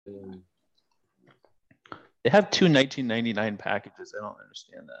They have two $19.99 packages. I don't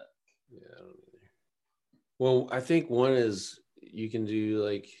understand that. Yeah, I don't either. Well, I think one is you can do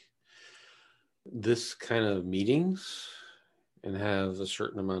like this kind of meetings and have a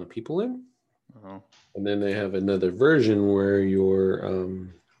certain amount of people in. Oh. And then they have another version where you're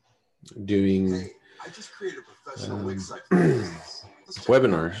doing I just created a professional website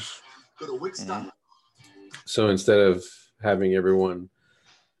webinars. Go to Wix.com. So instead of having everyone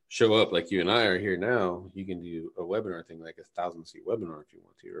show up like you and I are here now, you can do a webinar thing, like 1,000-seat webinar if you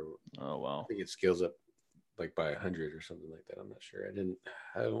want to. Or Oh, wow. I think it scales up like by 100 or something like that. I'm not sure.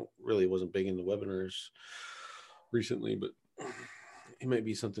 Wasn't big into webinars recently, but it might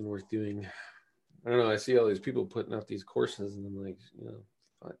be something worth doing. I don't know. I see all these people putting out these courses, and I'm like,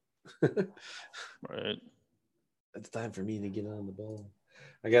 fine. Right. It's time for me to get on the ball.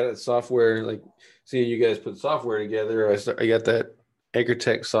 I got a software, like seeing you guys put software together. I got that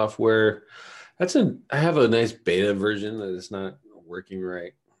AnchorTech software. I have a nice beta version that is not working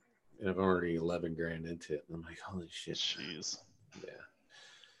right. And I've already 11 grand into it. And I'm like, holy shit. Jeez. Yeah.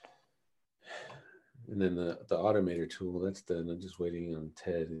 And then the automator tool, that's done. I'm just waiting on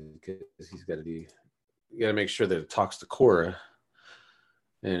Ted because he's got to you got to make sure that it talks to Cora.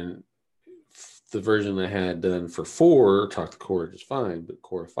 And the version I had done for 4 talked to Cora just fine, but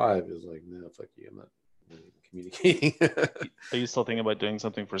Cora 5 is like, no, fuck you. I'm not really communicating. Are you still thinking about doing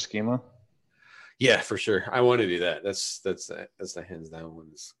something for Schema? Yeah, for sure. I want to do that. That's the hands down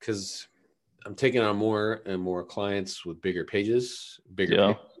ones, because I'm taking on more and more clients with bigger pages,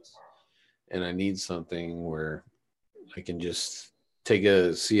 pages, and I need something where I can just take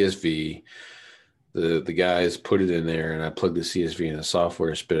a CSV. The guys put it in there, and I plug the CSV in the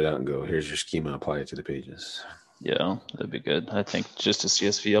software, spit it out, and go, here's your schema, apply it to the pages. Yeah, that'd be good. I think just a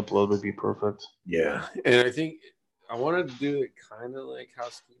CSV upload would be perfect. Yeah, and I think I wanted to do it kind of like how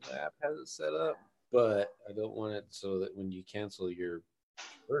Schema app has it set up, but I don't want it so that when you cancel your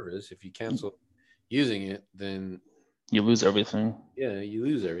service, if you cancel using it, then you lose everything. Yeah, you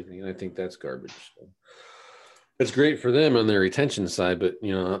lose everything, and I think that's garbage. So it's great for them on their retention side, but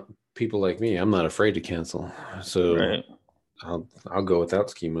people like me, I'm not afraid to cancel. So right. I'll go without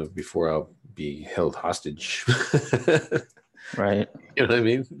Schema before I'll be held hostage. Right. You know what I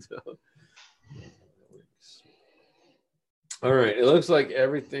mean? So, all right. It looks like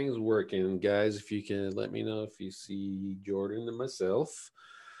everything's working. Guys, if you can let me know if you see Jordan and myself.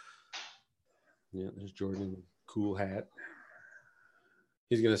 Yeah, there's Jordan. Cool hat.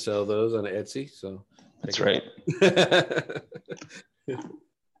 He's going to sell those on Etsy. So that's right.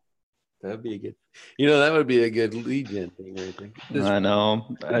 That'd be a good, that would be a good lead gen thing, I think. I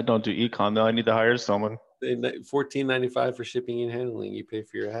know. I don't do econ though. I need to hire someone. $14.95 for shipping and handling. You pay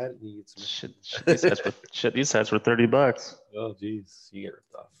for your hat and you get some shit. These hats were $30. Oh, geez, you get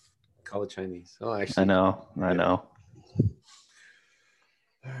ripped off. Call it Chinese. Oh, actually, I know. All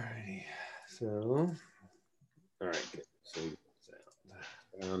righty. So, all right, good. So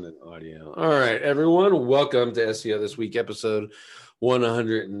sound and audio. All right, everyone, welcome to SEO This Week, episode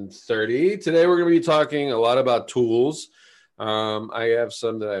 130. Today we're going to be talking a lot about tools. I have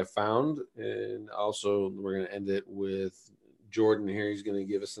some that I found, and also we're going to end it with Jordan here. He's going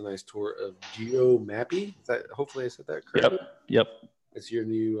to give us a nice tour of GeoMappy. Hopefully I said that correctly. Yep. It's your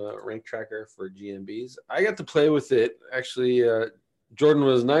new rank tracker for GMBs. I got to play with it. Actually, Jordan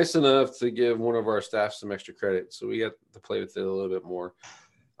was nice enough to give one of our staff some extra credit, so we got to play with it a little bit more.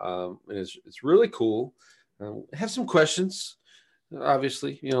 And it's really cool. Have some questions.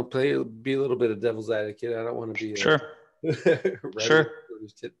 Obviously, be a little bit of devil's advocate. I don't want to be sure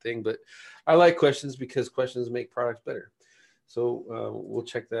thing, but I like questions because questions make products better. So we'll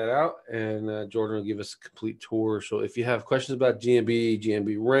check that out, and Jordan will give us a complete tour. So if you have questions about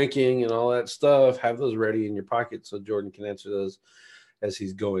GMB ranking and all that stuff, have those ready in your pocket so Jordan can answer those as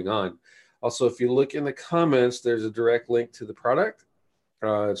he's going on. Also, if you look in the comments, there's a direct link to the product.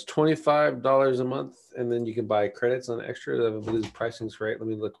 It's $25 a month, and then you can buy credits on extra. I believe the pricing's right. Let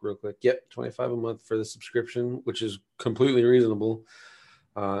me look real quick. Yep, $25 a month for the subscription, which is completely reasonable.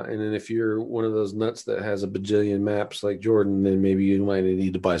 And then if you're one of those nuts that has a bajillion maps like Jordan, then maybe you might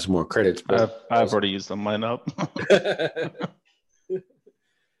need to buy some more credits. But I've already used them. Mine up.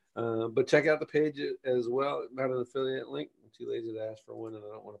 But check out the page as well. Not an affiliate link. I'm too lazy to ask for one, and I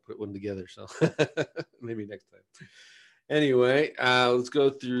don't want to put one together. So maybe next time. Anyway, let's go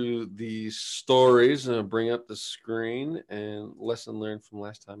through the stories and bring up the screen. And lesson learned from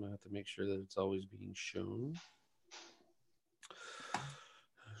last time, I have to make sure that it's always being shown.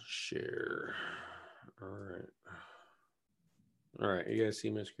 Share. All right. You guys see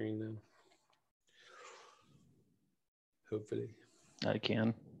my screen now? Hopefully. I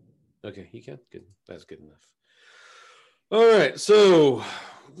can. Okay, you can. Good. That's good enough. All right, so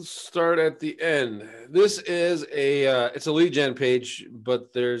let's start at the end. This is it's a lead gen page,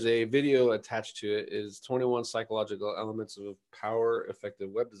 but there's a video attached to it. Is 21 psychological elements of power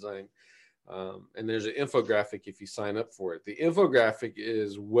effective web design. And there's an infographic if you sign up for it. The infographic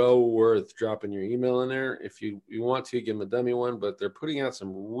is well worth dropping your email in there. If you want to, give them a dummy one, but they're putting out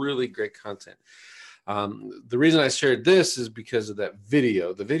some really great content. The reason I shared this is because of that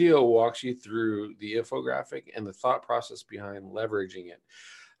video. The video walks you through the infographic and the thought process behind leveraging it.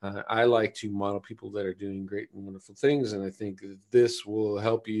 I like to model people that are doing great and wonderful things, and I think this will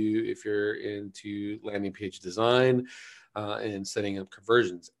help you if you're into landing page design and setting up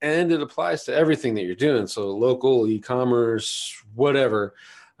conversions. And it applies to everything that you're doing. So local, e-commerce, whatever.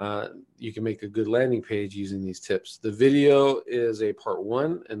 You can make a good landing page using these tips. The video is a part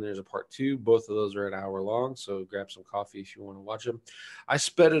 1 and there's a part 2. Both of those are an hour long, so grab some coffee if you want to watch them. I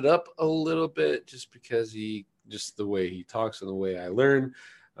sped it up a little bit just because just the way he talks and the way I learn.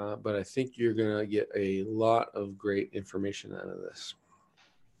 But I think you're going to get a lot of great information out of this.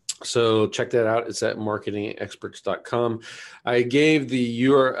 So check that out. It's at marketingexperts.com. I gave the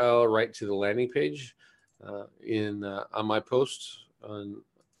URL right to the landing page on my post on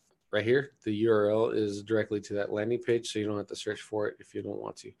right here. The URL is directly to that landing page, so you don't have to search for it if you don't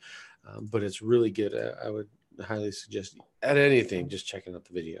want to. But it's really good. I would highly suggest at anything, just checking out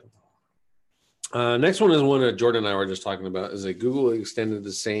the video. Next one is one that Jordan and I were just talking about, is that Google extended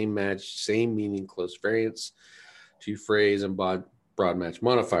the same match, same meaning, close variants to phrase and broad match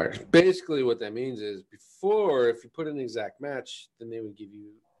modifiers. Basically what that means is before, if you put an exact match, then they would give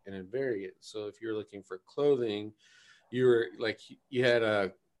you an invariant. So if you're looking for clothing, you had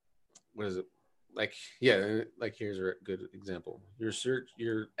a, what is it? Like here's a good example.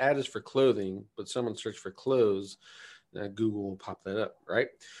 Your ad is for clothing, but someone searched for clothes, Google will pop that up, right?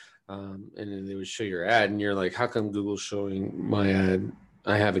 And then they would show your ad, and you're like, how come Google's showing my ad?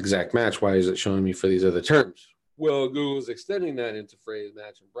 I have exact match. Why is it showing me for these other terms? Well, Google's extending that into phrase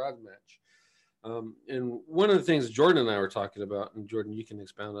match and broad match. And one of the things Jordan and I were talking about, and Jordan, you can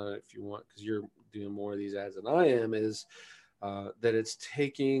expound on it if you want, because you're doing more of these ads than I am, is that it's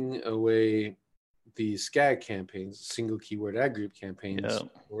taking away the SKAG campaigns, single keyword ad group campaigns,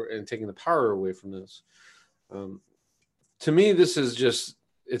 and taking the power away from those. To me, this is just,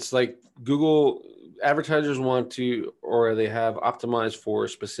 it's like Google advertisers want to, or they have optimized for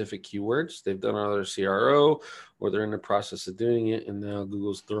specific keywords. They've done other CRO, or they're in the process of doing it, and now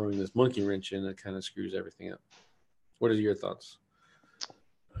Google's throwing this monkey wrench in that kind of screws everything up. What are your thoughts?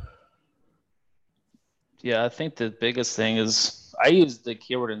 Yeah, I think the biggest thing is I use the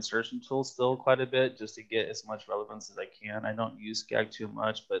keyword insertion tool still quite a bit just to get as much relevance as I can. I don't use SKAG too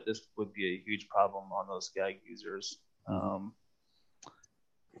much, but this would be a huge problem on those SKAG users.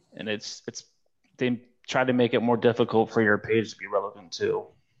 And they try to make it more difficult for your page to be relevant too.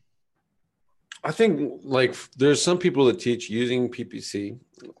 I think like there's some people that teach using PPC,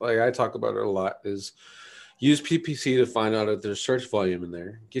 like I talk about it a lot, is use PPC to find out if there's search volume in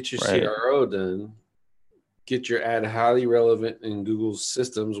there. Get your CRO done. Get your ad highly relevant in Google's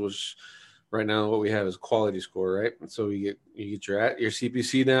systems, which right now what we have is quality score, right? And so you get your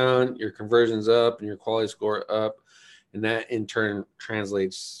CPC down, your conversions up, and your quality score up. And that in turn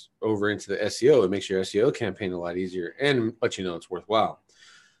translates over into the SEO. It makes your SEO campaign a lot easier and let you know it's worthwhile.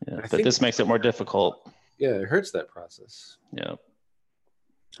 Yeah, but this makes it more difficult. Yeah, it hurts that process. Yeah.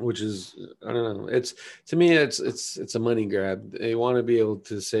 Which is, I don't know. It's, to me, it's a money grab. They want to be able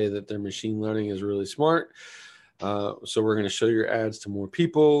to say that their machine learning is really smart. So we're going to show your ads to more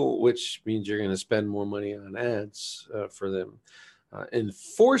people, which means you're going to spend more money on ads for them.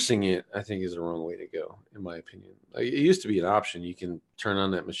 Enforcing it, I think, is the wrong way to go, in my opinion. It used to be an option. You can turn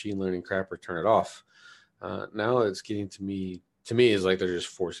on that machine learning crap or turn it off. Now it's getting to me is like they're just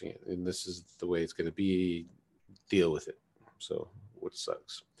forcing it. And this is the way it's going to be. Deal with it. So, which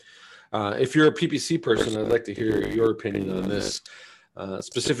sucks. If you're a PPC person, I'd like to hear your opinion on this.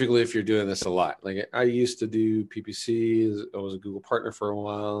 Specifically, if you're doing this a lot. Like I used to do PPC. I was a Google partner for a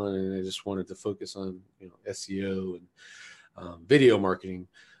while, and I just wanted to focus on SEO and video marketing.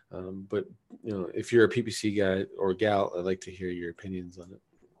 But if you're a PPC guy or gal, I'd like to hear your opinions on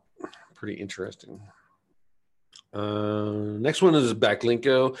it. Pretty interesting. Next one is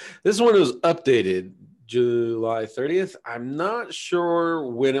Backlinko. This one was updated July 30th. I'm not sure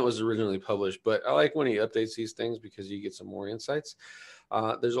when it was originally published, but I like when he updates these things because you get some more insights.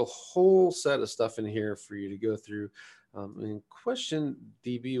 There's a whole set of stuff in here for you to go through. And Question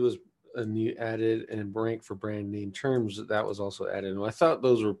DB was a new added, and rank for brand name terms that was also added. And I thought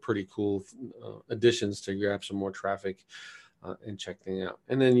those were pretty cool additions to grab some more traffic and check things out.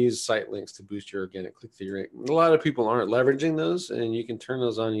 And then use site links to boost your organic click-through rate. A lot of people aren't leveraging those, and you can turn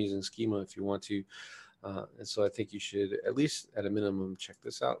those on using Schema if you want to. And so I think you should, at least at a minimum, check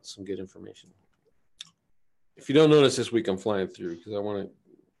this out. Some good information. If you don't notice this week, I'm flying through because I want to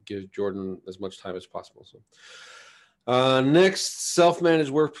give Jordan as much time as possible. So next,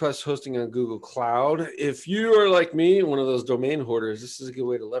 self-managed WordPress hosting on Google Cloud. If you are like me, one of those domain hoarders, this is a good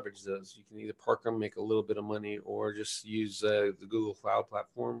way to leverage those. You can either park them, make a little bit of money, or just use the Google Cloud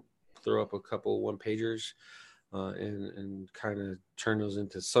platform, throw up a couple one-pagers, and kind of turn those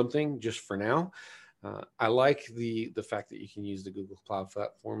into something just for now. I like the fact that you can use the Google Cloud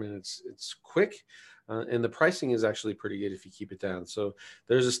platform, and it's quick, and the pricing is actually pretty good if you keep it down. So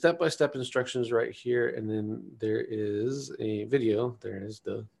there's a step-by-step instructions right here, and then there is a video. There it is,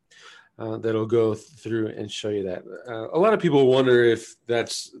 that'll go through and show you that. A lot of people wonder if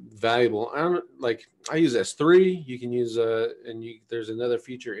that's valuable. I use S3. You can use there's another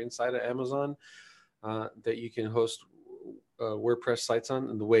feature inside of Amazon that you can host WordPress sites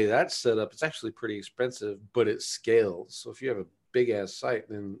on, and the way that's set up, it's actually pretty expensive, but it scales. So if you have a big ass site,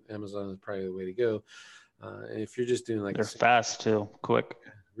 then Amazon is probably the way to go. And if you're just doing they're fast too, quick,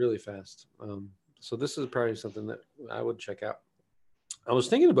 really fast. So this is probably something that I would check out. I was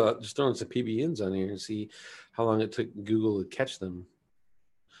thinking about just throwing some PBNs on here and see how long it took Google to catch them.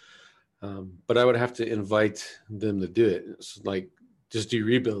 But I would have to invite them to do it. It's like, just do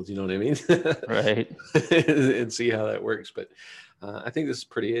rebuilds, you know what I mean? right? And see how that works. But I think this is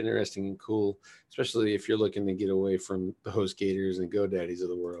pretty interesting and cool, especially if you're looking to get away from the HostGators and GoDaddies of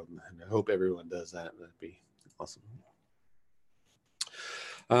the world. And I hope everyone does that. That'd be awesome.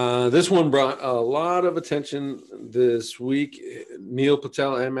 This one brought a lot of attention this week. Neil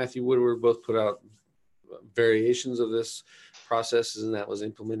Patel and Matthew Woodward both put out variations of this process, and that was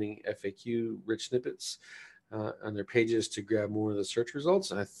implementing FAQ rich snippets on their pages to grab more of the search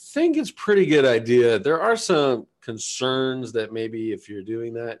results. And I think it's a pretty good idea. There are some concerns that maybe if you're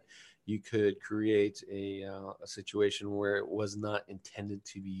doing that, you could create a situation where it was not intended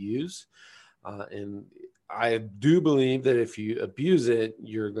to be used. And I do believe that if you abuse it,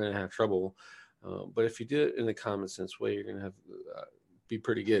 you're going to have trouble. But if you do it in a common sense way, you're going to have be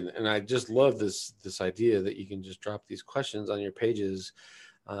pretty good. And I just love this idea that you can just drop these questions on your pages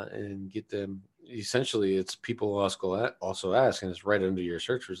and get them. Essentially, it's people also ask, and it's right under your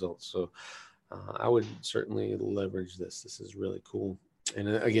search results. So I would certainly leverage this. This is really cool. And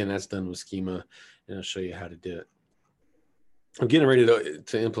again, that's done with Schema, and I'll show you how to do it. I'm getting ready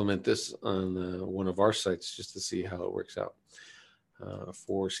to implement this on one of our sites just to see how it works out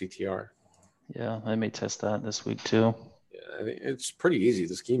for CTR. Yeah, I may test that this week too. Yeah, I think it's pretty easy.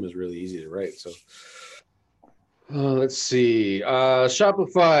 The schema is really easy to write. So let's see.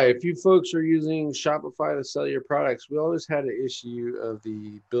 Shopify. If you folks are using Shopify to sell your products, we always had an issue of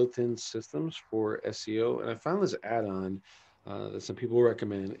the built-in systems for SEO. And I found this add-on that some people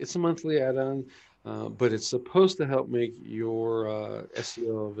recommend. It's a monthly add-on, but it's supposed to help make your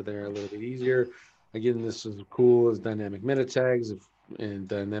SEO over there a little bit easier. Again, this is cool as dynamic meta tags and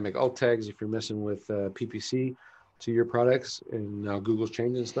dynamic alt tags if you're messing with PPC to your products. And now Google's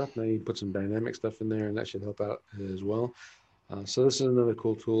changing stuff. Now you put some dynamic stuff in there, and that should help out as well. So this is another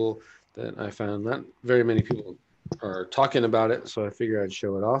cool tool that I found. Not very many people are talking about it, so I figured I'd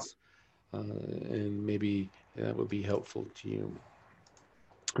show it off, and maybe that would be helpful to you.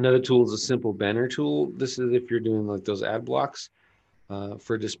 Another tool is a simple banner tool. This is if you're doing like those ad blocks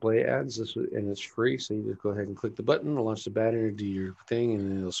for display ads, and it's free. So you just go ahead and click the button, launch the banner, do your thing, and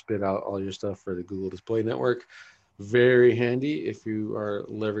then it'll spit out all your stuff for the Google Display Network. Very handy if you are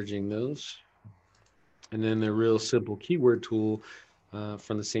leveraging those. And then the real simple keyword tool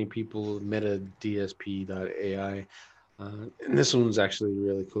from the same people, metadsp.ai. And this one's actually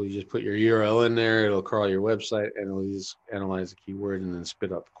really cool. You just put your URL in there, it'll crawl your website, and it'll just analyze the keyword and then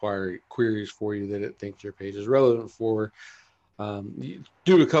spit up queries for you that it thinks your page is relevant for. You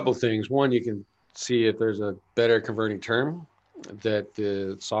do a couple things. One, you can see if there's a better converting term that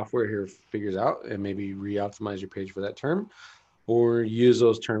the software here figures out and maybe re-optimize your page for that term, or use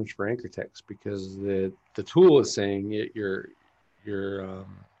those terms for anchor text because the tool is saying you're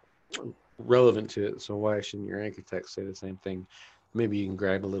relevant to it. So why shouldn't your anchor text say the same thing? Maybe you can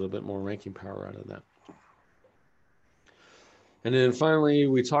grab a little bit more ranking power out of that. And then finally,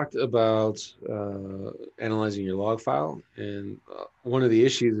 we talked about analyzing your log file. And one of the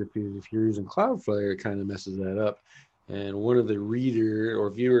issues, if you're using Cloudflare, it kind of messes that up. And one of the reader or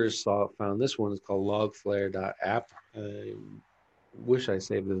viewers found this one is called logflare.app. I wish I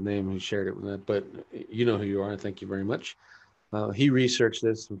saved his name who shared it with that, but you know who you are. Thank you very much. He researched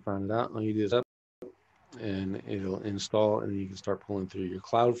this and found it out. All you do is and it'll install, and you can start pulling through your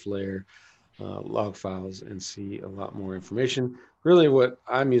Cloudflare log files and see a lot more information. Really, what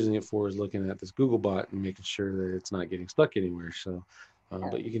I'm using it for is looking at this Google bot and making sure that it's not getting stuck anywhere. So,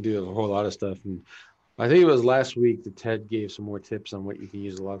 but you can do a whole lot of stuff. And I think it was last week that Ted gave some more tips on what you can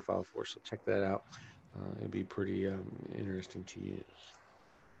use the log file for. So check that out. It'd be pretty interesting to use.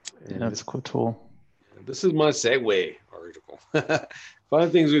 Yeah, And that's a cool tool. this is my segue article.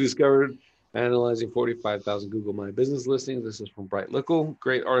 5 things we discovered analyzing 45,000 Google My Business listings. This is from Brightlickle.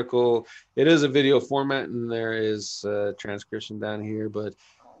 Great article. It is a video format, and there is transcription down here, but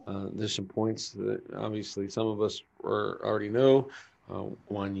there's some points that obviously some of us already know.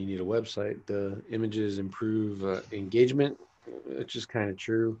 One, you need a website. The images improve engagement, which is kind of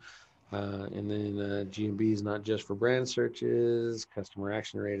true. And then GMB is not just for brand searches. Customer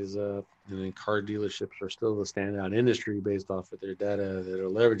action rate is up. And then car dealerships are still the standout industry based off of their data that are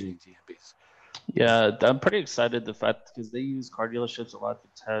leveraging GMBs. Yeah, I'm pretty excited the fact because they use car dealerships a lot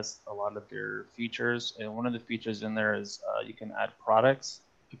to test a lot of their features. And one of the features in there is you can add products.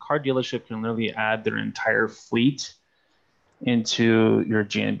 A car dealership can literally add their entire fleet into your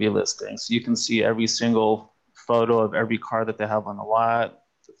GMB listing. So you can see every single photo of every car that they have on the lot,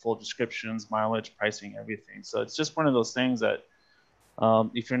 the full descriptions, mileage, pricing, everything. So it's just one of those things that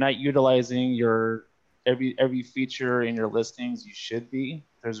if you're not utilizing your every feature in your listings, you should be.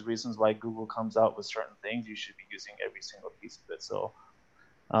 There's reasons why Google comes out with certain things. You should be using every single piece of it. So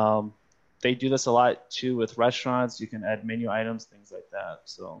they do this a lot too with restaurants. You can add menu items, things like that.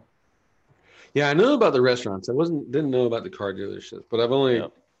 So yeah, I know about the restaurants. Didn't know about the car dealerships, but I've only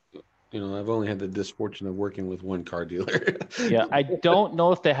had the misfortune of working with one car dealer. Yeah, I don't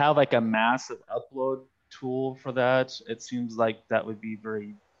know if they have like a massive upload tool for that. It seems like that would be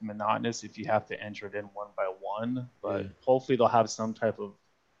very monotonous if you have to enter it in one by one, but hopefully they'll have some type of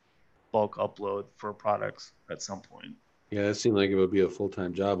bulk upload for products at some point. Yeah, it seemed like it would be a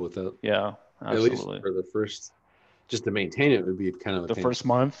full-time job without. Yeah, absolutely. At least for the first, just to maintain it would be kind of a the pain. First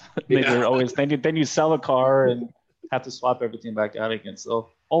month. Maybe you're always then you sell a car and have to swap everything back out again. So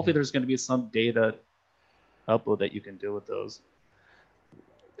hopefully there's going to be some data upload that you can do with those.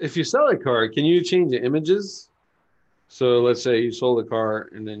 If you sell a car, can you change the images? So let's say you sold a car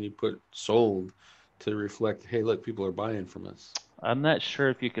and then you put sold to reflect, hey, look, people are buying from us. I'm not sure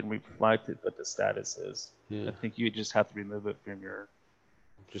if you can reflect it, what the status is. Yeah. I think you just have to remove it from your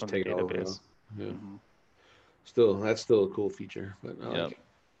take it all database. Yeah. Mm-hmm. That's still a cool feature. But Yep.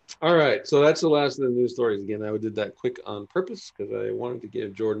 All right, so that's the last of the news stories. Again, I did that quick on purpose because I wanted to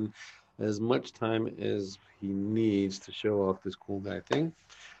give Jordan as much time as he needs to show off this cool guy thing.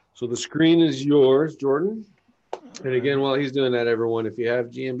 So the screen is yours, Jordan. And again, while he's doing that, everyone, if you have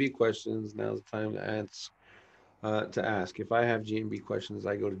GMB questions, now's the time to ask. If I have GMB questions,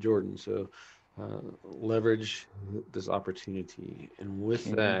 I go to Jordan. So leverage this opportunity. And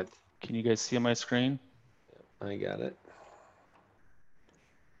with that, can you guys see my screen? I got it.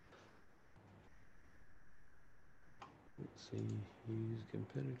 Let's see, use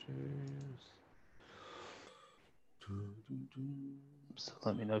competitors. So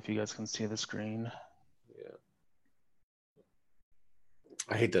let me know if you guys can see the screen. Yeah.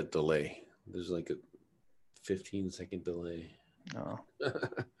 I hate that delay. There's like a 15-second delay. No.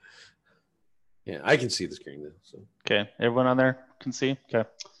 Yeah, I can see the screen now. So okay, everyone on there can see? Okay.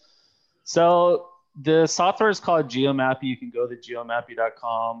 So the software is called Geomappy. You can go to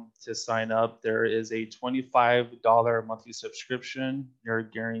geomappy.com to sign up. There is a $25 monthly subscription. You're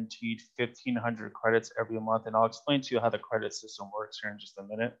guaranteed 1,500 credits every month, and I'll explain to you how the credit system works here in just a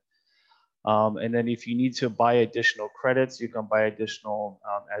minute. And then if you need to buy additional credits, you can buy additional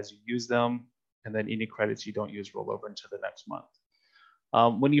as you use them, and then any credits you don't use roll over into the next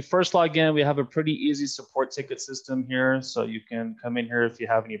month. When you first log in, we have a pretty easy support ticket system here. So you can come in here if you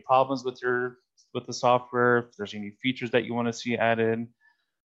have any problems with the software, if there's any features that you want to see added.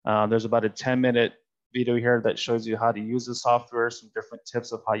 There's about a 10-minute video here that shows you how to use the software, some different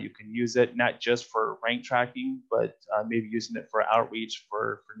tips of how you can use it, not just for rank tracking, but maybe using it for outreach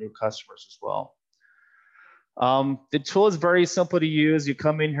for new customers as well. The tool is very simple to use. You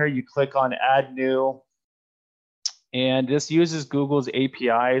come in here, you click on Add New, and this uses Google's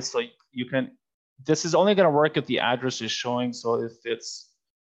API. So this is only going to work if the address is showing. So if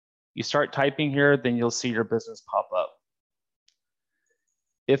you start typing here, then you'll see your business pop up.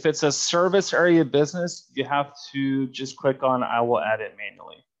 If it's a service area business, you have to just click on I will add it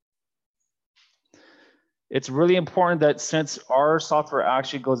manually. It's really important that since our software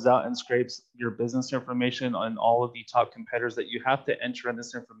actually goes out and scrapes your business information on all of the top competitors, that you have to enter in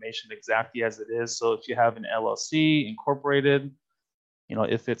this information exactly as it is. So if you have an LLC incorporated,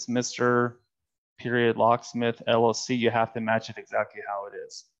 if it's Mr. period locksmith LLC, you have to match it exactly how it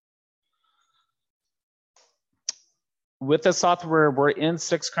is. With the software, we're in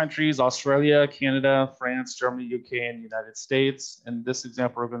 6 countries: Australia, Canada, France, Germany, UK, and the United States. In this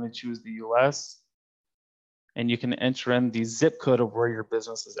example, we're going to choose the US. And you can enter in the zip code of where your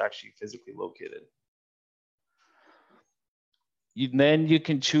business is actually physically located. Then you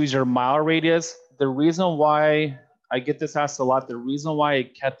can choose your mile radius. The reason why I get this asked a lot, the reason why I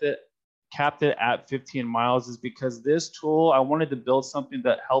capped it at 15 miles is because this tool, I wanted to build something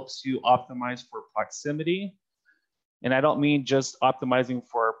that helps you optimize for proximity. And I don't mean just optimizing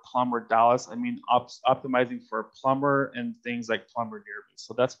for Plumber Dallas. I mean optimizing for Plumber and things like Plumber near me.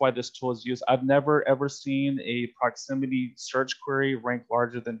 So that's why this tool is used. I've never ever seen a proximity search query rank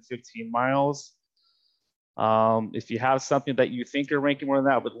larger than 15 miles. If you have something that you think you're ranking more than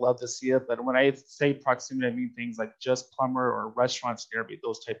that, I would love to see it. But when I say proximity, I mean things like just Plumber or restaurants near me,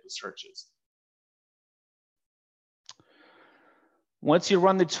 those type of searches. Once you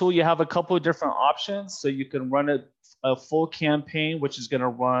run the tool, you have a couple of different options. So you can run a full campaign, which is going to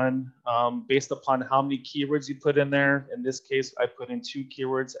run based upon how many keywords you put in there. In this case, I put in 2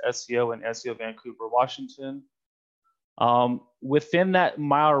 keywords, SEO and SEO Vancouver, Washington. Within that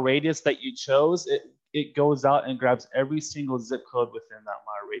mile radius that you chose, it goes out and grabs every single zip code within that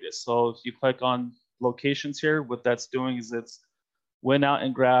mile radius. So if you click on locations here, what that's doing is it's went out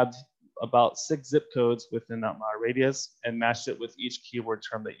and grabbed about 6 zip codes within that mile radius and matched it with each keyword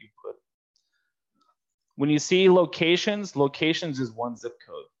term that you put. When you see locations, locations is 1 zip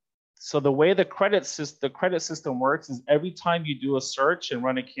code. So the way the credit system works is every time you do a search and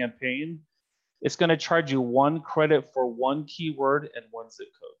run a campaign, it's going to charge you 1 credit for 1 keyword and 1 zip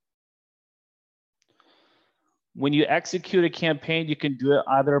code. When you execute a campaign, you can do it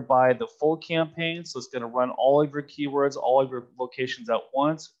either by the full campaign, so it's going to run all of your keywords, all of your locations at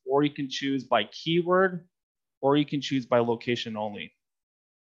once, or you can choose by keyword, or you can choose by location only.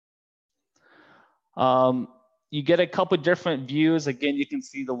 You get a couple different views. Again, you can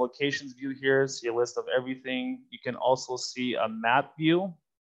see the locations view here, see a list of everything. You can also see a map view.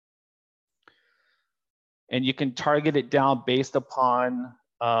 And you can target it down based upon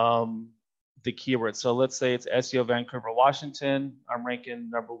the keyword. So let's say it's SEO Vancouver, Washington. I'm ranking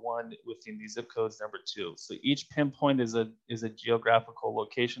 #1 within these zip codes, #2. So each pinpoint is a geographical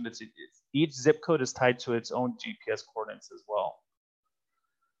location. Each zip code is tied to its own GPS coordinates as well.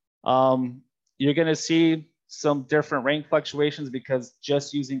 You're going to see some different rank fluctuations because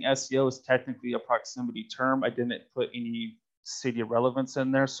just using SEO is technically a proximity term. I didn't put any city relevance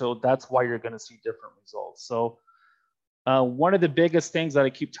in there, so that's why you're going to see different results. So one of the biggest things that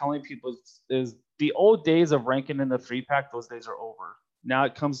I keep telling people is the old days of ranking in the 3-pack, those days are over. Now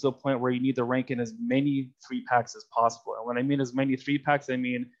it comes to a point where you need to rank in as many 3-packs as possible. And when I mean as many 3-packs, I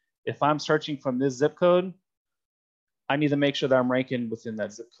mean if I'm searching from this zip code, I need to make sure that I'm ranking within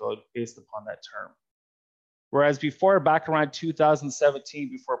that zip code based upon that term. Whereas before, back around 2017,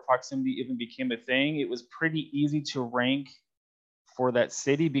 before proximity even became a thing, it was pretty easy to rank for that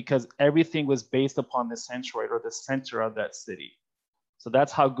city because everything was based upon the centroid or the center of that city. So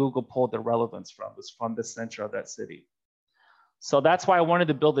that's how Google pulled the relevance from, was from the center of that city. So that's why I wanted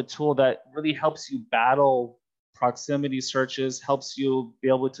to build a tool that really helps you battle proximity searches, helps you be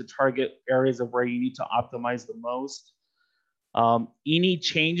able to target areas of where you need to optimize the most. Any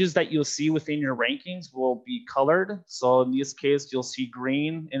changes that you'll see within your rankings will be colored. So in this case, you'll see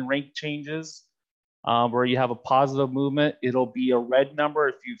green in rank changes. Where you have a positive movement, it'll be a red number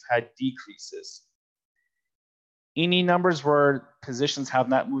if you've had decreases. Any numbers where positions have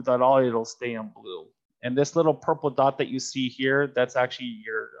not moved at all, it'll stay in blue. And this little purple dot that you see here, that's actually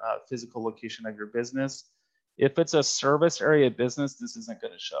your physical location of your business. If it's a service area business, this isn't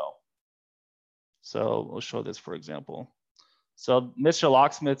going to show. So we'll show this, for example. So Mr.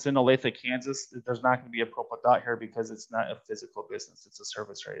 Locksmith's in Olathe, Kansas. There's not going to be a purple dot here because it's not a physical business. It's a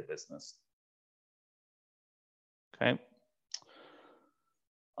service area business. Okay.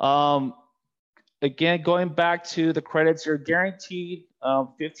 Again, going back to the credits, you're guaranteed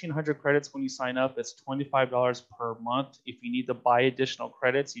 1,500 credits when you sign up. It's $25 per month. If you need to buy additional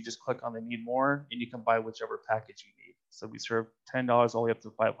credits, you just click on the need more and you can buy whichever package you need. So we serve $10 all the way up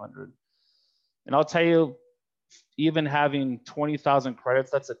to 500. And I'll tell you, even having 20,000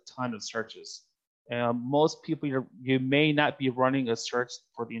 credits, that's a ton of searches. And most people, you may not be running a search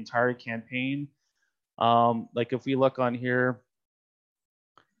for the entire campaign. Like if we look on here,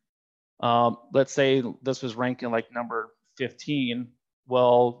 let's say this was ranking like number 15.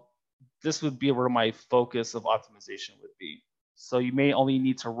 Well, this would be where my focus of optimization would be. So you may only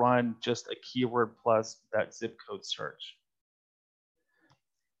need to run just a keyword plus that zip code search.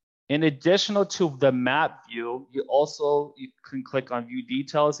 In addition to the map view, you can click on view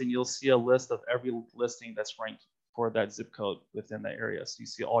details and you'll see a list of every listing that's ranked for that zip code within that area. So you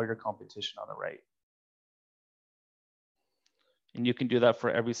see all your competition on the right. And you can do that for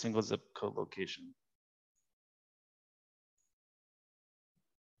every single zip code location.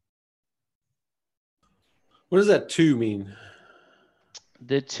 What does that 2 mean?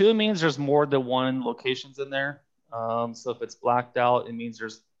 The 2 means there's more than one locations in there. So if it's blacked out, it means there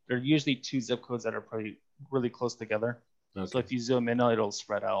are usually 2 zip codes that are pretty really close together. Okay. So if you zoom in, it'll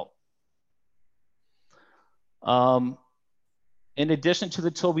spread out. In addition to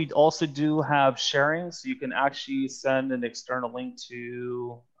the tool, we also do have sharing. So you can actually send an external link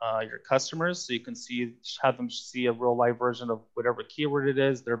to your customers. So you can have them see a real live version of whatever keyword it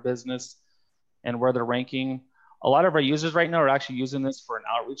is, their business, and where they're ranking. A lot of our users right now are actually using this for an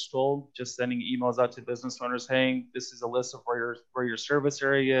outreach tool, just sending emails out to business owners, saying, this is a list of where your service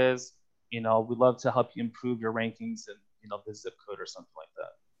area is. We'd love to help you improve your rankings and, the zip code or something like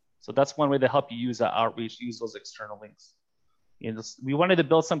that. So that's one way to help you use that outreach, use those external links. We wanted to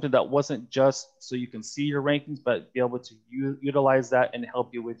build something that wasn't just so you can see your rankings, but be able to utilize that and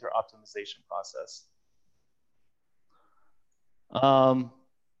help you with your optimization process.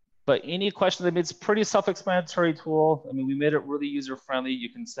 But any questions? I mean, it's a pretty self-explanatory tool. I mean, we made it really user-friendly. You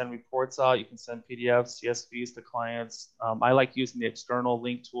can send reports out. You can send PDFs, CSVs to clients. I like using the external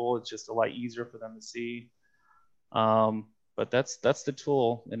link tool. It's just a lot easier for them to see. But that's the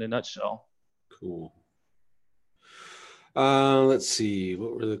tool in a nutshell. Cool. Let's see.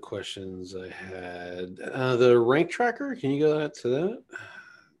 What were the questions I had? The rank tracker. Can you go to that?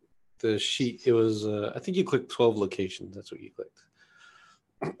 The sheet. It was. I think you clicked 12 locations. That's what you clicked.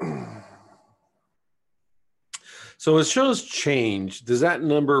 So it shows change. Does that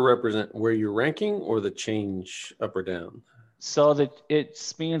number represent where you're ranking or the change up or down? So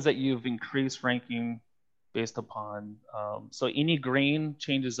it means that you've increased ranking based upon. So any green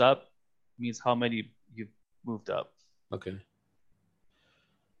changes up means how many you've moved up. Okay.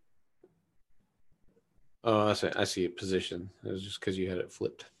 Oh, I see a position. It was just because you had it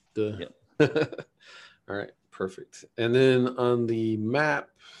flipped. Yep. All right, perfect. And then on the map,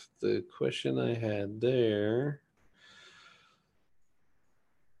 the question I had there.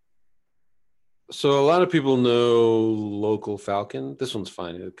 So a lot of people know local Falcon. This one's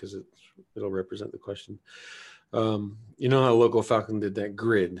fine because it'll represent the question. You know how local Falcon did that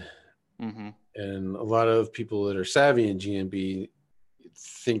grid? Mm-hmm. And a lot of people that are savvy in GMB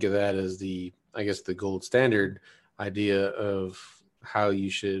think of that as the gold standard idea of how you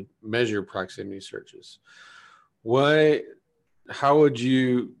should measure proximity searches. How would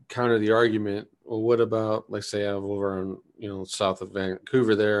you counter the argument? Well, what about, like, say I'm over on, south of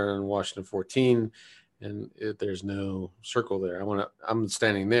Vancouver there on Washington 14, and there's no circle there. I'm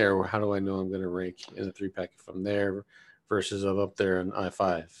standing there. How do I know I'm going to rank in a 3-pack from there versus I'm up there on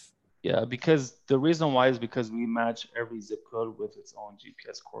I-5? Yeah, because the reason why is because we match every zip code with its own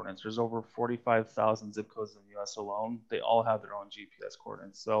GPS coordinates. There's over 45,000 zip codes in the US alone. They all have their own GPS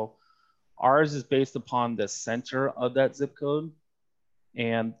coordinates. So ours is based upon the center of that zip code,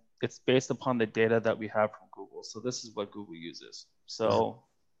 and it's based upon the data that we have from Google. So this is what Google uses. So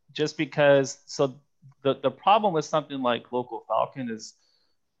just because, so the problem with something like Local Falcon is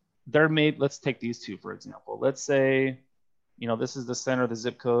let's take these two, for example. Let's say, this is the center of the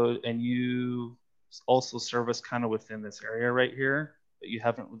zip code, and you also service kind of within this area right here, but you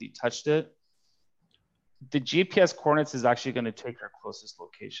haven't really touched it. The GPS coordinates is actually going to take your closest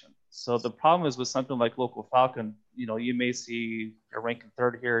location. So the problem is with something like Local Falcon, you may see you're ranking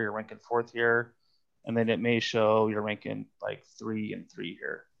 3rd here, you're ranking 4th here, and then it may show you're ranking like 3 and 3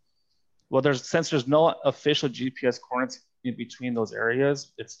 here. Well, since there's no official GPS coordinates in between those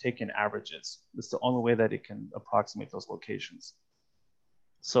areas, it's taking averages. It's the only way that it can approximate those locations.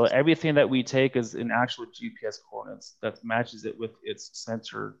 So everything that we take is an actual GPS coordinates that matches it with its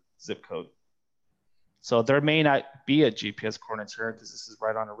center zip code. So there may not be a GPS coordinates here because this is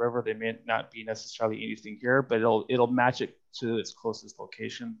right on a river. They may not be necessarily anything here, but it'll match it to its closest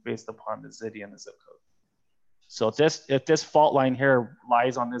location based upon the city and the zip code. So if this fault line here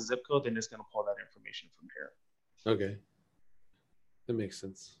lies on this zip code, then it's going to pull that information from here. Okay, that makes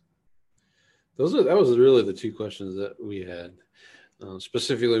sense. That was really the 2 questions that we had.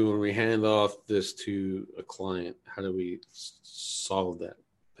 Specifically, when we hand off this to a client, how do we solve that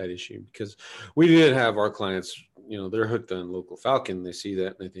issue? Because we did have our clients, they're hooked on Local Falcon. They see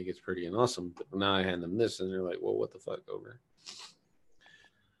that and they think it's pretty and awesome. But now I hand them this and they're like, well, what the fuck over?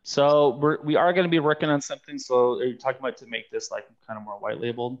 So we are going to be working on something. So are you talking about to make this like kind of more white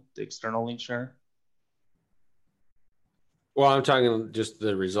labeled, the external link share? Well, I'm talking just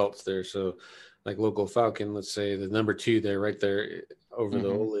the results there. So, like local Falcon, let's say the number 2 there, right there over the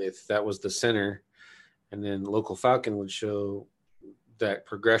Mm-hmm. Olith, that was the center, and then local Falcon would show that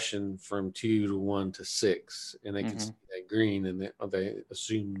progression from 2 to 1 to 6, and they could Mm-hmm. see that green, and they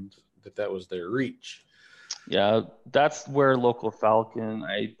assumed that that was their reach. Yeah, that's where local Falcon,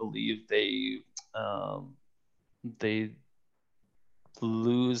 I believe um, they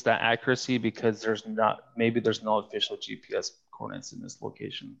lose that accuracy because there's no official GPS coordinates in this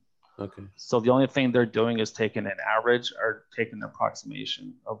location. Okay, So the only thing they're doing is taking an average or taking an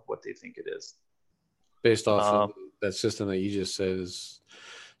approximation of what they think it is. based off of Um, that system that you just said is,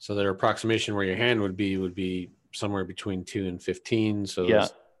 so their approximation where your hand would be somewhere between 2 and 15. So yeah,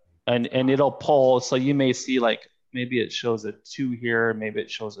 that's and it'll pull. So you may see like maybe it shows a 2 here, maybe it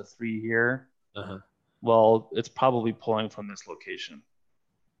shows a 3 here. uh-huh. Well, it's probably pulling from this location.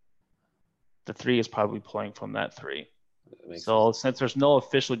 The 3 is probably pulling from that 3. That makes sense. So since there's no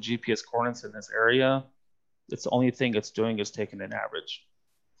official GPS coordinates in this area, it's the only thing it's doing is taking an average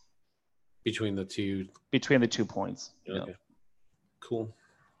Between the two. between the 2 points. Yeah. Okay, cool.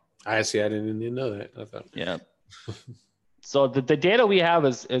 I see. I didn't even know that. I thought. Yeah. So the data we have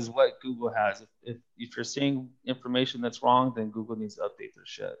is what Google has. If you're seeing information that's wrong, then Google needs to update their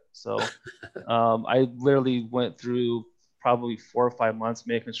shit. So I literally went through probably 4 or 5 months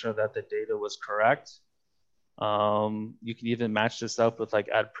making sure that the data was correct. You can even match this up with like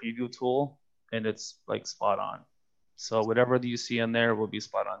Add Preview tool, and it's like spot on. So whatever you see in there will be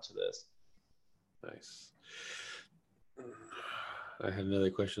spot on to this. Nice. I had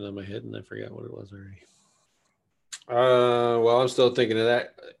another question on my head and I forgot what it was already. Well, I'm still thinking of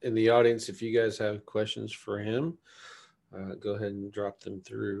that in the audience. If you guys have questions for him, go ahead and drop them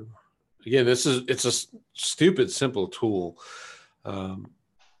through. Again, it's a stupid simple tool. Oh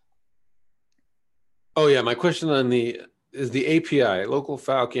yeah, my question on the API local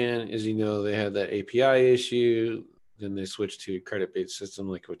Falcon. As you know, they had that API issue. Then they switched to a credit-based system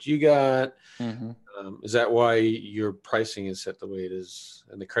like what you got. Mm-hmm. Is that why your pricing is set the way it is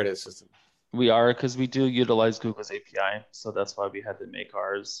in the credit system? We are, because we do utilize Google's API, so that's why we had to make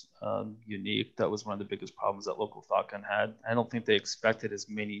ours unique. That was one of the biggest problems that local Falcon had. I don't think they expected as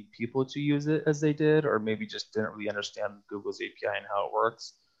many people to use it as they did, or maybe just didn't really understand Google's API and how it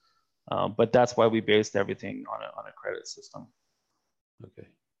works. But that's why we based everything on a credit system. Okay,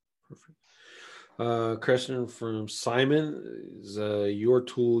 perfect. Question from Simon is your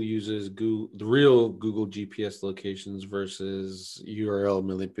tool uses the real Google GPS locations versus URL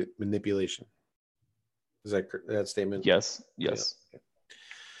manipulation. Is that statement? Yes, yes. Yeah.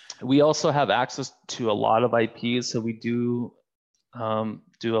 We also have access to a lot of IPs, so we do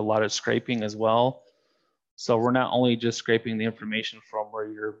do a lot of scraping as well. So we're not only just scraping the information from where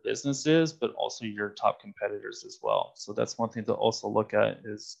your business is, but also your top competitors as well. So that's one thing to also look at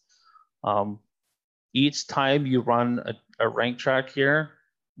is each time you run a rank track here,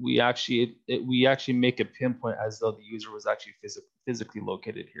 we actually make a pinpoint as though the user was actually physically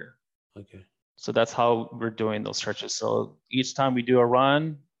located here. Okay. So that's how we're doing those searches. So each time we do a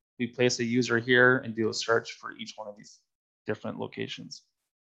run, we place a user here and do a search for each one of these different locations.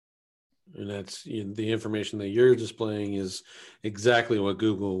 And that's the information that you're displaying is exactly what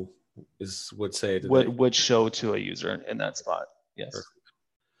Google would say today. Would show to a user in that spot. Yes. Perfect.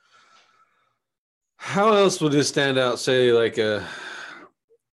 How else would this stand out? Say like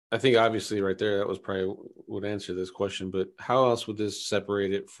I think obviously right there that was probably would answer this question, but how else would this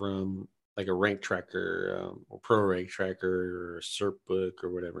separate it from like a rank tracker or pro rank tracker or a SERP book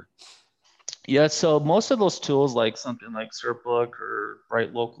or whatever? Yeah, so most of those tools, like something like SERPbook or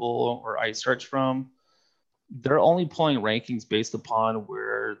Bright Local or iSearch from, they're only pulling rankings based upon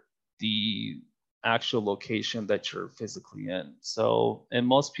where the actual location that you're physically in. So, and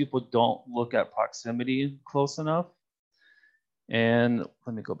most people don't look at proximity close enough. And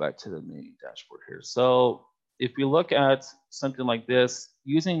let me go back to the main dashboard here. So if we look at something like this,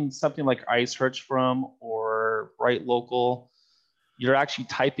 using something like iSearch from or Bright Local, you're actually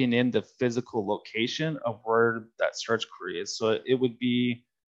typing in the physical location of where that search query is. So it would be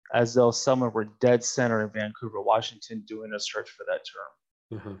as though someone were dead center in Vancouver, Washington, doing a search for that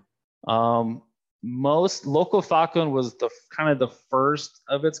term. Mm-hmm. Most local Falcon was the kind of the first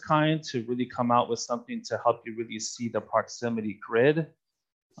of its kind to really come out with something to help you really see the proximity grid.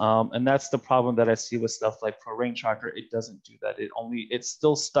 And that's the problem that I see with stuff like Pro Rank Tracker. It doesn't do that. It's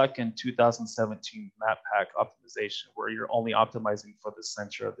still stuck in 2017 map pack optimization where you're only optimizing for the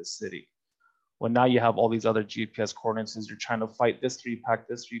center of the city. Well, now you have all these other GPS coordinates. You're trying to fight this 3-pack,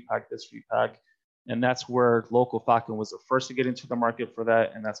 this 3-pack, this 3-pack. And that's where local Falcon was the first to get into the market for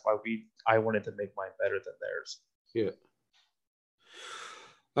that. And that's why I wanted to make mine better than theirs. Yeah.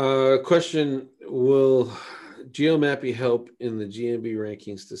 Question: will GeoMappy help in the GMB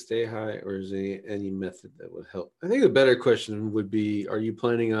rankings to stay high, or is there any method that would help? I think the better question would be: are you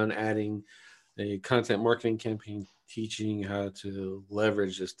planning on adding a content marketing campaign teaching how to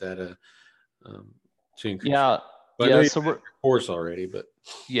leverage this data to increase? Yeah, But I know yeah. you So have we're your course already, but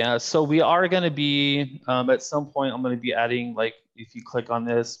Yeah, so we are going to be at some point. I'm going to be adding, like, if you click on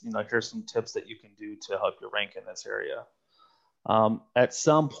this, here's some tips that you can do to help you rank in this area. At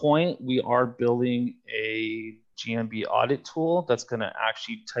some point, we are building a GMB audit tool that's going to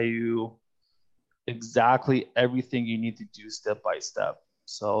actually tell you exactly everything you need to do step by step.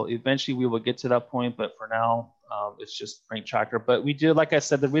 So eventually we will get to that point, but for now, it's just rank tracker. But we do, like I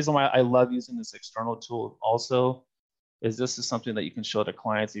said, the reason why I love using this external tool also is this is something that you can show to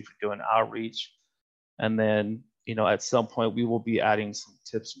clients if you're doing outreach. And then, at some point we will be adding some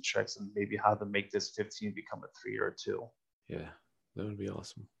tips and tricks and maybe how to make this 15 become a 3 or a 2. yeah, that would be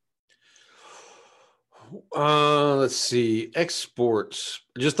awesome. Let's see. Exports.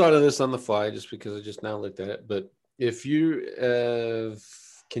 I just thought of this on the fly just because I just now looked at it. But if you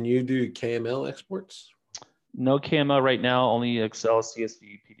can you do KML exports? No KML right now, only Excel,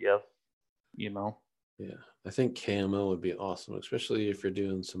 CSV, PDF, email. Yeah, I think KML would be awesome, especially if you're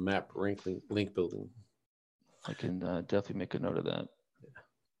doing some map link building. I can definitely make a note of that.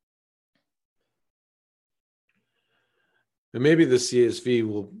 And maybe the CSV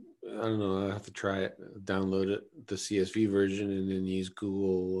will, I don't know, I'll have to try it, download it, the CSV version, and then use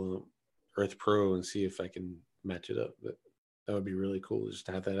Google Earth Pro and see if I can match it up. But that would be really cool just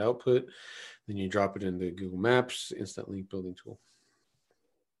to have that output. Then you drop it into Google Maps, instant link building tool.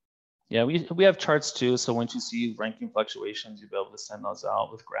 Yeah, we have charts too. So once you see ranking fluctuations, you'll be able to send those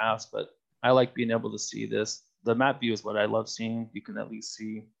out with graphs. But I like being able to see this. The map view is what I love seeing. You can at least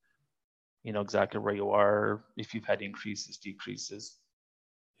see, exactly where you are, if you've had increases, decreases.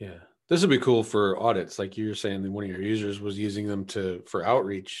 Yeah, this would be cool for audits. Like you were saying, that one of your users was using them for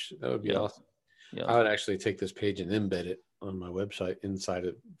outreach. That would be awesome. Yeah. I would actually take this page and embed it on my website inside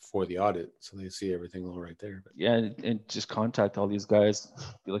it for the audit, so they see everything all right there. But yeah, and just contact all these guys.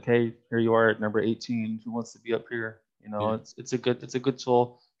 Be like, hey, here you are at number 18. Who wants to be up here? Yeah. It's a good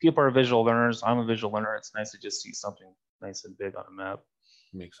tool. People are visual learners. I'm a visual learner. It's nice to just see something nice and big on a map.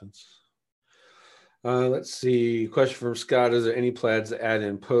 Makes sense. Let's see. Question from Scott: is there any plans to add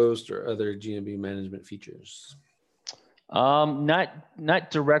in post or other GMB management features?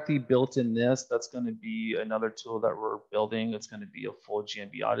 Not directly built in this. That's going to be another tool that we're building. It's going to be a full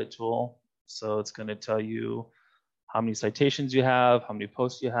GMB audit tool. So it's going to tell you how many citations you have, how many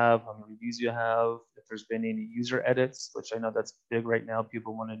posts you have, how many reviews you have, if there's been any user edits, which I know that's big right now.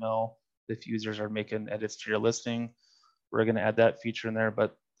 People want to know if users are making edits to your listing. We're going to add that feature in there,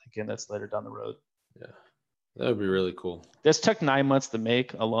 but again, that's later down the road. Yeah, that would be really cool. This took 9 months to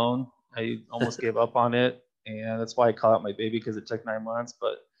make alone. I almost gave up on it, and that's why I call it my baby, because it took 9 months.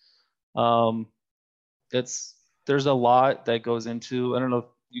 But there's a lot that goes into. I don't know if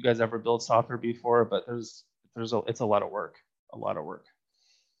you guys ever built software before, but it's a lot of work.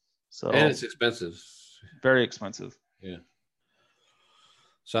 So, and it's expensive. Very expensive. Yeah.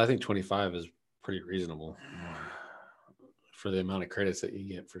 So I think 25 is pretty reasonable for the amount of credits that you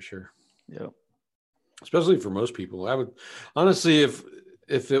get, for sure. Yeah. Especially for most people. I would honestly,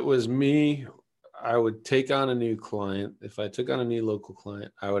 if it was me, I would take on a new client. If I took on a new local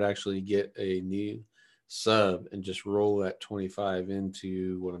client, I would actually get a new sub and just roll that 25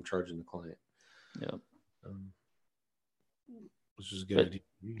 into what I'm charging the client. Yeah. Which is good.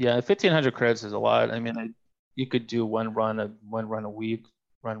 Yeah, 1,500 credits is a lot. I mean, you could do one run a week,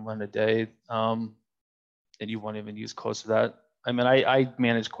 run a day, and you won't even use close to that. I mean, I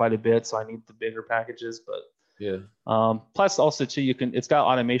manage quite a bit, so I need the bigger packages. But yeah. Plus, also too, it's got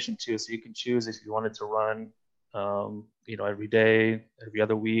automation too, so you can choose if you wanted to run, every day, every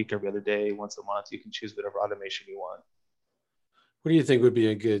other week, every other day, once a month. You can choose whatever automation you want. What do you think would be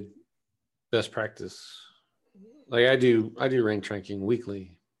a good best practice? Like I do rank tracking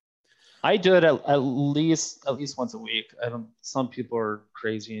weekly. I do it at least once a week. Some people are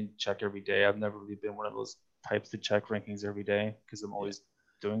crazy and check every day. I've never really been one of those types to check rankings every day because I'm always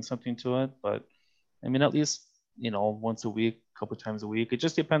doing something to it. But I mean, at least, once a week, a couple of times a week. It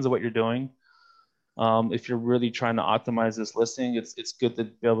just depends on what you're doing. If you're really trying to optimize this listing, it's good to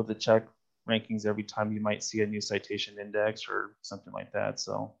be able to check rankings every time you might see a new citation index or something like that.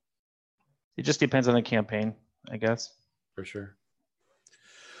 So it just depends on the campaign, I guess. For sure.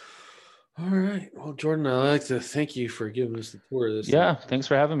 All right. Well, Jordan, I'd like to thank you for giving us the tour of this. Yeah, thanks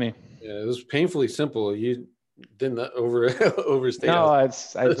for having me. Yeah, it was painfully simple. You Didn't that overstate? No,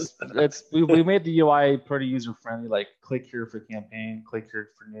 we made the UI pretty user friendly. Like click here for campaign, click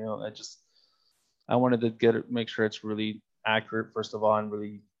here for new. I wanted to make sure it's really accurate first of all and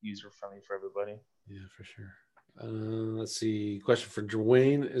really user friendly for everybody. Yeah, for sure. Let's see. Question for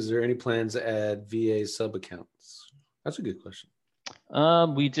Dwayne: is there any plans to add VA sub accounts? That's a good question.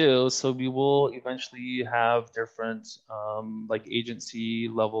 We do. So we will eventually have different like agency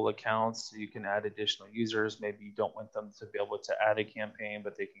level accounts. So you can add additional users. Maybe you don't want them to be able to add a campaign,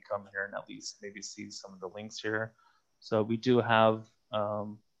 but they can come here and at least maybe see some of the links here. So we do have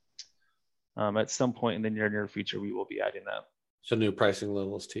at some point in the near future, we will be adding that. So new pricing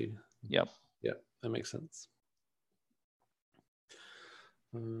levels too. Yep. Yeah, that makes sense.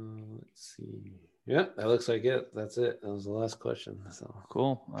 Let's see. Yeah, that looks like it. That's it. That was the last question. So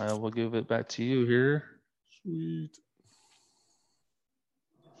cool. I will give it back to you here. Sweet.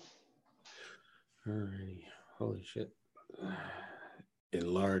 Alrighty. Holy shit.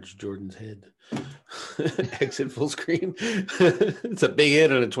 Enlarge Jordan's head. Exit full screen. It's a big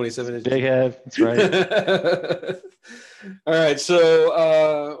head on a 27-inch. Big head. That's right. All right.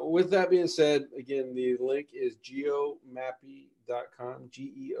 So with that being said, again, the link is geomapy.com,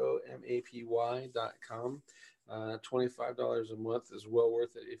 geomapy.com. $25 a month is well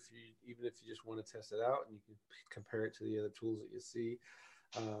worth it even if you just want to test it out and you can compare it to the other tools that you see.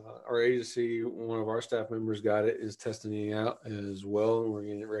 Our agency, one of our staff members got it, is testing it out as well, and we're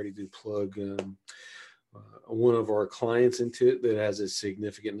getting ready to plug one of our clients into it that has a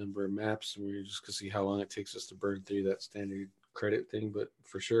significant number of maps, and we're just going to see how long it takes us to burn through that standard credit thing. But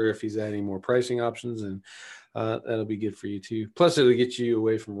for sure, if he's adding more pricing options, and that'll be good for you too. Plus, it'll get you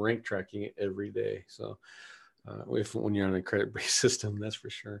away from rank tracking it every day. So when you're on a credit-based system, that's for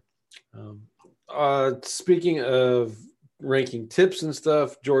sure. Speaking of ranking tips and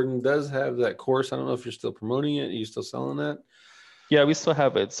stuff, Jordan does have that course. I don't know if you're still promoting it. Are you still selling that? Yeah, we still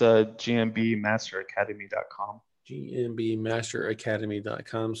have it. It's gmbmasteracademy.com.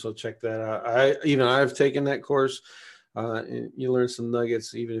 gmbmasteracademy.com. So check that out. I've taken that course. And you learn some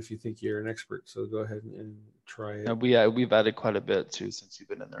nuggets, even if you think you're an expert. So go ahead and try it. We've added quite a bit too since you've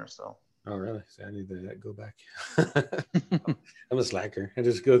been in there. So. Oh, really? So I need to go back. I'm a slacker. I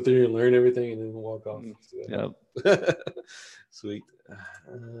just go through and learn everything and then walk off. Yeah. Sweet.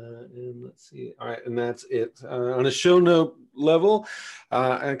 And let's see. All right. And that's it. On a show note level,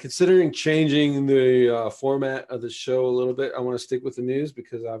 I'm considering changing the format of the show a little bit. I want to stick with the news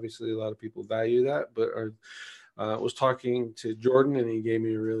because obviously a lot of people value that. But I was talking to Jordan and he gave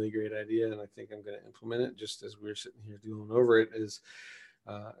me a really great idea. And I think I'm going to implement it just as we're sitting here going over it is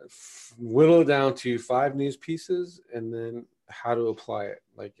whittle it down to 5 news pieces and then how to apply it,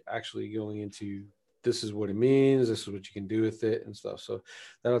 like actually going into this is what it means, this is what you can do with it and stuff. So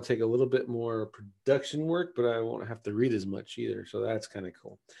that'll take a little bit more production work, but I won't have to read as much either. So that's kind of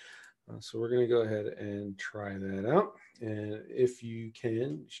cool. So we're going to go ahead and try that out. And if you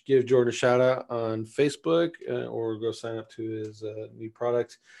can, give Jordan a shout out on Facebook or go sign up to his new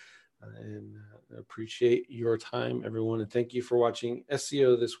product. And appreciate your time, everyone. And thank you for watching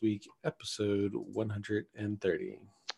SEO This Week, episode 130.